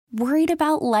Worried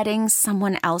about letting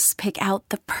someone else pick out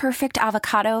the perfect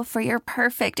avocado for your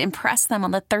perfect impress them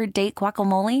on the third date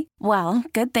guacamole? Well,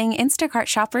 good thing Instacart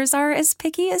shoppers are as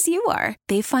picky as you are.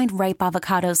 They find ripe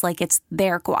avocados like it's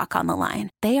their guac on the line.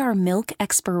 They are milk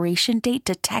expiration date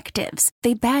detectives.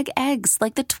 They bag eggs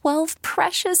like the 12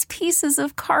 precious pieces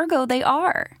of cargo they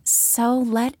are. So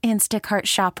let Instacart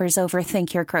shoppers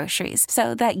overthink your groceries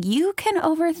so that you can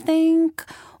overthink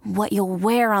what you'll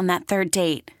wear on that third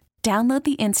date. Download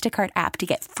the Instacart app to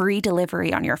get free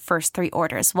delivery on your first 3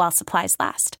 orders while supplies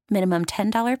last. Minimum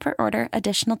 $10 per order.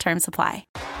 Additional terms apply.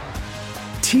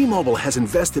 T-Mobile has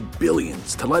invested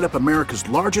billions to light up America's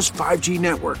largest 5G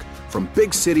network, from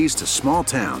big cities to small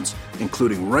towns,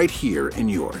 including right here in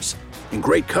yours. And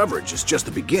great coverage is just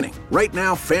the beginning. Right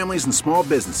now, families and small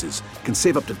businesses can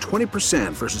save up to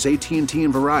 20% versus AT&T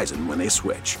and Verizon when they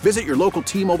switch. Visit your local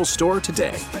T-Mobile store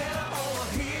today.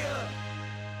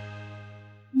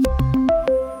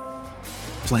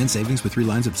 Plan savings with 3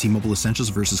 lines of T-Mobile Essentials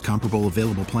versus comparable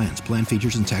available plans. Plan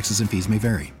features and taxes and fees may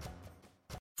vary.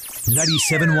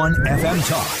 97.1 FM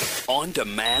Talk. On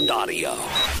demand audio.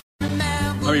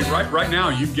 I mean, right now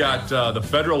you've got the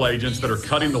federal agents that are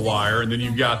cutting the wire, and then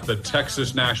you've got the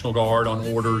Texas National Guard on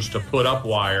orders to put up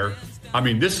wire. I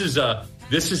mean, this is a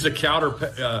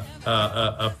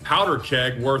powder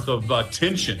keg worth of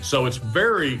tension. So it's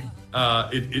very.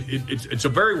 It's a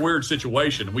very weird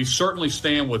situation. We certainly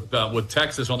stand with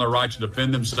Texas on their right to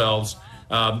defend themselves.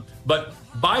 But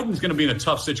Biden's going to be in a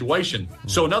tough situation.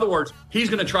 So in other words, he's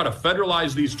going to try to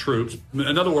federalize these troops.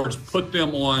 In other words, put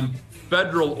them on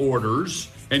federal orders.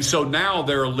 And so now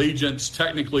their allegiance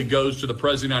technically goes to the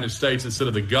president of the United States instead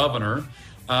of the governor.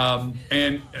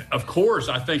 And of course,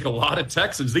 I think a lot of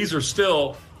Texans, these are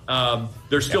still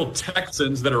they're still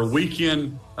Texans that are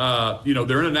weekend, they're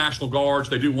in the National Guards.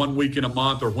 They do 1 week in a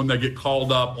month or when they get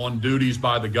called up on duties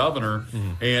by the governor.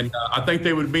 Mm-hmm. And I think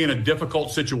they would be in a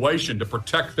difficult situation to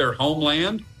protect their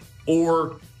homeland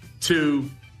or to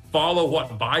follow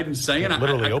what Biden's saying.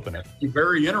 Literally open it.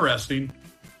 Very interesting.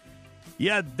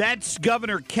 Yeah, that's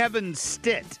Governor Kevin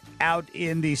Stitt out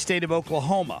in the state of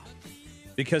Oklahoma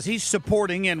because he's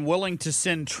supporting and willing to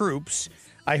send troops.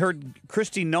 I heard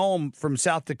Kristi Noem from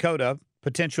South Dakota,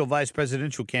 potential vice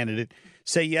presidential candidate,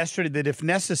 say yesterday that if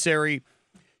necessary,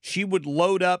 she would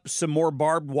load up some more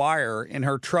barbed wire in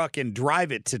her truck and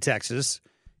drive it to Texas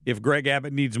if Gregg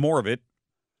Abbott needs more of it.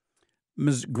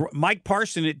 Mike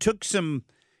Parson, it took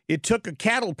a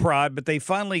cattle prod, but they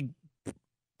finally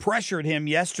pressured him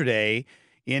yesterday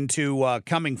into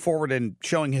coming forward and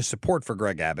showing his support for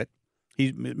Gregg Abbott.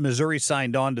 Missouri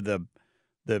signed on to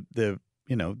the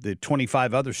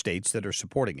 25 other states that are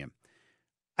supporting him.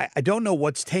 I don't know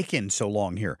what's taken so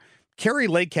long here. Carrie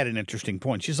Lake had an interesting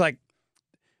point. She's like,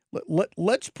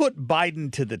 let's put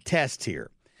Biden to the test here.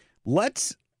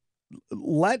 Let's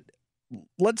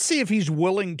see if he's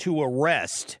willing to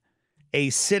arrest a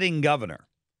sitting governor.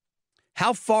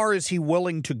 How far is he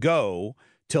willing to go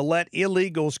to let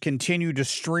illegals continue to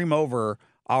stream over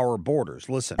our borders?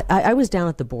 Listen. I was down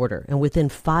at the border, and within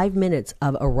 5 minutes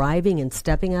of arriving and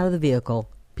stepping out of the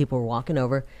vehicle, people were walking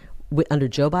over. Under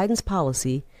Joe Biden's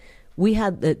policy, we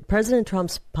had President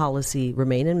Trump's policy,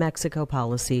 Remain in Mexico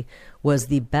policy, was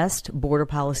the best border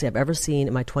policy I've ever seen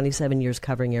in my 27 years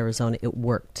covering Arizona. It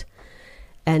worked.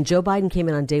 And Joe Biden came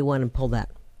in on day one and pulled that.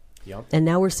 Yep. And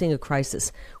now we're seeing a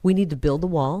crisis. We need to build the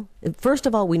wall. First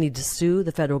of all, we need to sue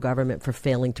the federal government for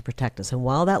failing to protect us. And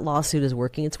while that lawsuit is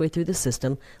working its way through the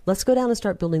system, let's go down and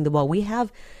start building the wall. We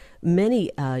have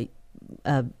many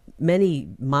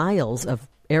miles of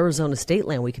Arizona state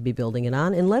land we could be building it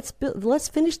on. And let's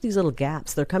finish these little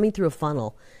gaps. They're coming through a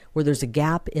funnel where there's a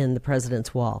gap in the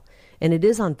president's wall. And it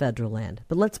is on federal land.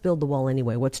 But let's build the wall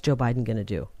anyway. What's Joe Biden going to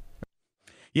do?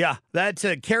 Yeah, that's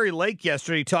Carrie Lake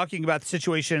yesterday talking about the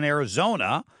situation in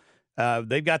Arizona.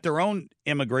 They've got their own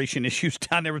immigration issues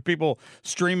down there with people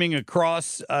streaming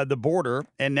across the border.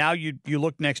 And now you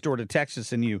look next door to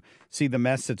Texas and you see the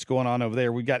mess that's going on over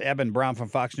there. We've got Eben Brown from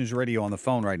Fox News Radio on the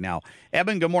phone right now.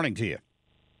 Eben, good morning to you.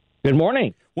 Good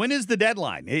morning. When is the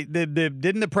deadline?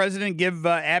 Didn't the president give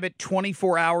Abbott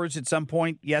 24 hours at some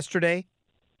point yesterday?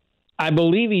 I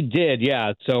believe he did,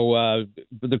 yeah. So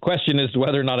the question is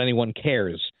whether or not anyone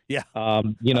cares. Yeah.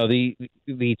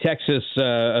 The Texas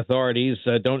authorities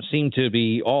don't seem to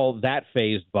be all that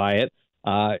fazed by it.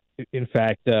 In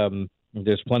fact,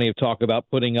 there's plenty of talk about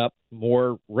putting up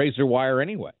more razor wire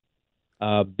anyway,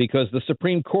 because the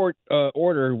Supreme Court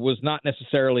order was not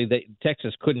necessarily that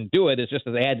Texas couldn't do it. It's just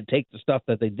that they had to take the stuff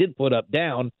that they did put up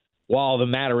down while the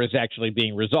matter is actually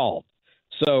being resolved.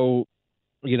 So,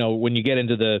 when you get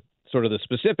into the sort of the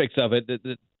specifics of it,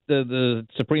 the the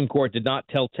Supreme Court did not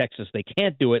tell Texas they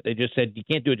can't do it. They just said you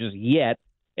can't do it just yet,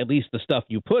 at least the stuff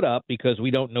you put up, because we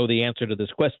don't know the answer to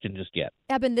this question just yet.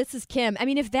 Eben, this is Kim. I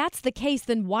mean, if that's the case,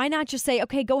 then why not just say,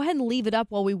 okay, go ahead and leave it up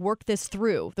while we work this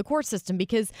through the court system?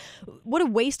 Because what a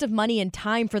waste of money and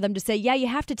time for them to say, yeah, you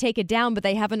have to take it down, but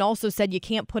they haven't also said you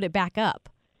can't put it back up.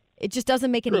 It just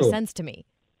doesn't make any sense to me.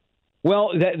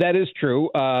 Well, that is true,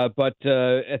 but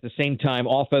at the same time,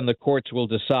 often the courts will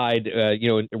decide,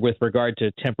 with regard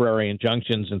to temporary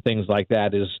injunctions and things like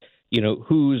that, is,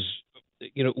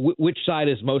 which side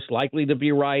is most likely to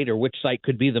be right, or which side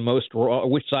could be the most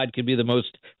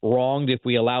wronged if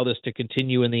we allow this to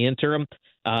continue in the interim,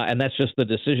 and that's just the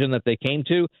decision that they came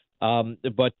to. Again,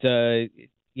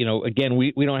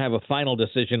 we don't have a final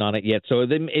decision on it yet, so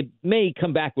it may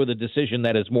come back with a decision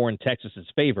that is more in Texas's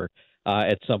favor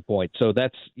at some point. So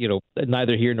that's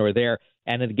neither here nor there.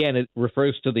 And again, it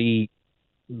refers to the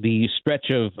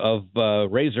stretch of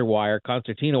razor wire,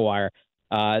 concertina wire,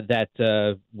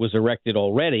 that was erected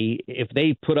already. If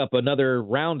they put up another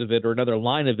round of it or another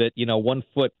line of it, 1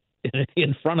 foot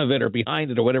in front of it or behind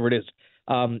it or whatever it is,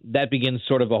 that begins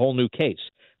sort of a whole new case.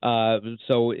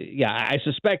 I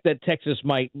suspect that Texas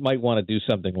might want to do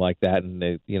something like that, and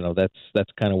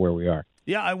that's kind of where we are.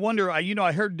 Yeah, I wonder.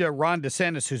 I heard Ron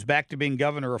DeSantis, who's back to being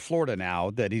governor of Florida now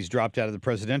that he's dropped out of the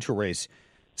presidential race,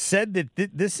 said that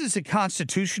this is a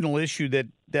constitutional issue that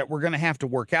we're going to have to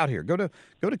work out here. Go to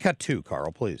cut 2,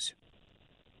 Carl, please.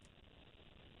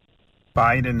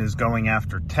 Biden is going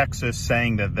after Texas,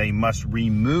 saying that they must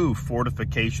remove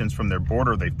fortifications from their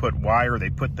border. They put wire,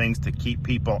 they put things to keep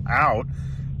people out.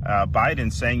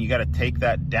 Biden saying you got to take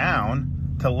that down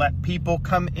to let people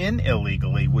come in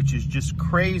illegally, which is just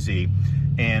crazy.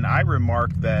 And I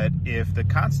remarked that if the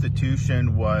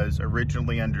Constitution was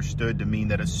originally understood to mean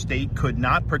that a state could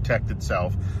not protect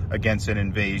itself against an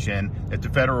invasion, that the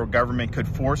federal government could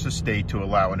force a state to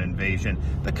allow an invasion,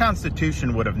 the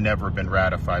Constitution would have never been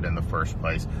ratified in the first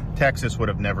place. Texas would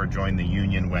have never joined the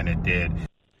Union when it did.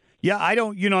 Yeah,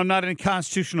 I'm not a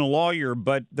constitutional lawyer,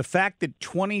 but the fact that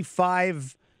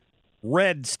 25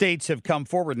 red states have come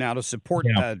forward now to support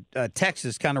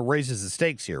Texas kind of raises the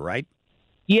stakes here, right?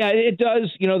 Yeah, it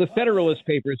does. The Federalist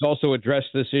Papers also address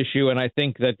this issue, and I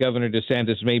think that Governor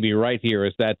DeSantis may be right here,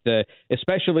 is that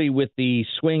especially with the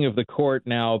swing of the court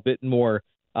now a bit more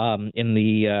in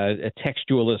the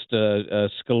textualist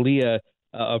Scalia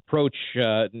approach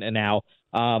now,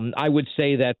 I would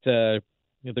say that the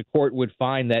court would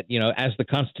find that, as the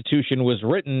Constitution was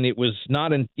written, it was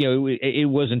not, it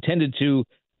was intended to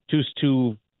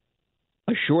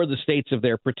assure the states of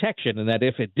their protection, and that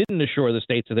if it didn't assure the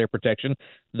states of their protection,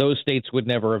 those states would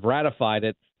never have ratified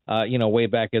it, way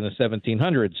back in the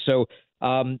 1700s. So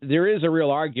there is a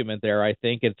real argument there, I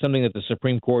think. It's something that the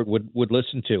Supreme Court would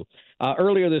listen to.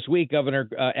 Earlier this week, Governor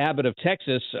Abbott of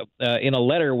Texas, in a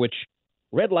letter which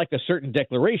read like a certain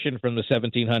declaration from the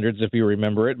 1700s, if you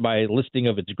remember it, by listing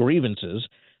of its grievances,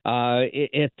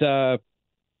 it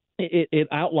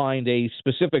outlined a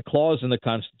specific clause in the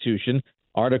Constitution,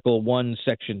 Article 1,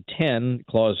 Section 10,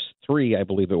 Clause 3, I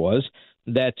believe it was,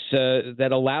 that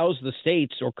allows the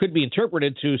states, or could be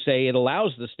interpreted to say it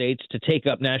allows the states to take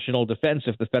up national defense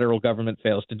if the federal government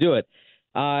fails to do it.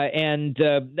 And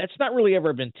that's not really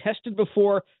ever been tested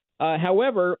before.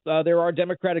 However, there are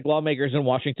Democratic lawmakers in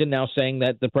Washington now saying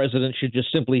that the president should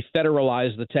just simply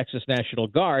federalize the Texas National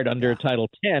Guard under Title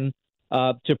 10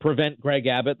 to prevent Gregg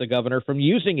Abbott, the governor, from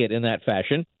using it in that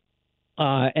fashion.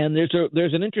 And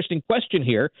there's an interesting question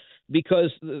here,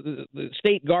 because the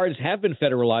state guards have been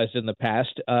federalized in the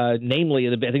past. Namely,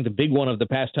 I think the big one of the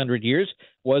past 100 years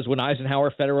was when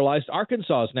Eisenhower federalized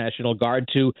Arkansas's National Guard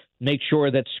to make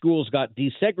sure that schools got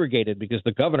desegregated, because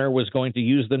the governor was going to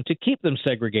use them to keep them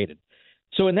segregated.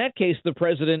 So in that case, the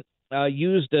president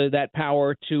used that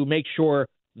power to make sure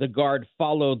the guard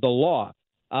followed the law.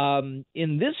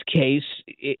 In this case,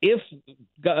 if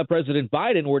President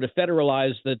Biden were to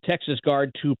federalize the Texas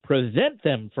Guard to prevent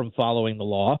them from following the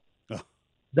law,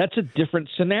 that's a different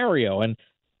scenario. And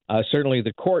certainly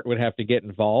the court would have to get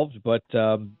involved. But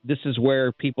this is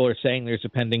where people are saying there's a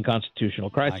pending constitutional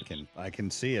crisis. I can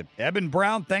see it. Eben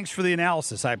Brown, thanks for the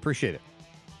analysis. I appreciate it.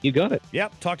 You got it.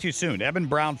 Yep. Talk to you soon. Eben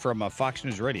Brown from Fox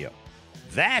News Radio.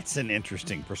 That's an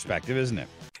interesting perspective, isn't it?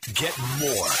 Get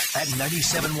more at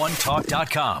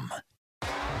 971talk.com.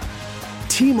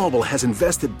 T-Mobile has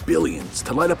invested billions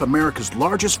to light up America's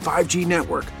largest 5G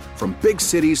network, from big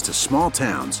cities to small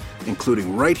towns,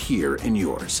 including right here in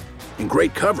yours. And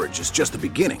great coverage is just the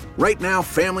beginning. Right now,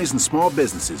 families and small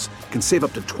businesses can save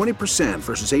up to 20%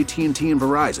 versus AT&T and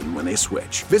Verizon when they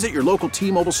switch. Visit your local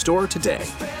T-Mobile store today.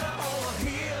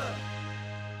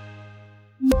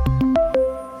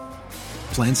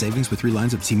 Plan savings with 3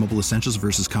 lines of T-Mobile Essentials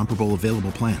versus comparable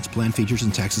available plans. Plan features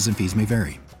and taxes and fees may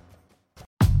vary.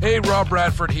 Hey, Rob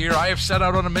Bradford here. I have set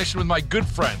out on a mission with my good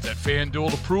friends at FanDuel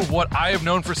to prove what I have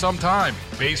known for some time.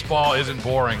 Baseball isn't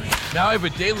boring. Now I have a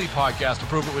daily podcast to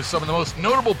prove it with some of the most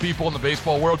notable people in the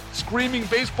baseball world, screaming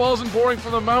baseball isn't boring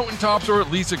from the mountaintops, or at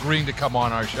least agreeing to come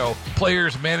on our show.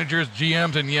 Players, managers,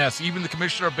 GMs, and yes, even the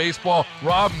commissioner of baseball,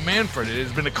 Rob Manfred. It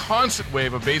has been a constant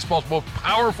wave of baseball's most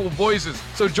powerful voices.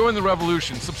 So join the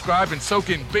revolution. Subscribe and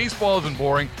soak in Baseball Isn't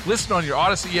Boring. Listen on your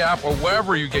Odyssey app or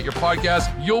wherever you get your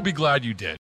podcasts. You'll be glad you did.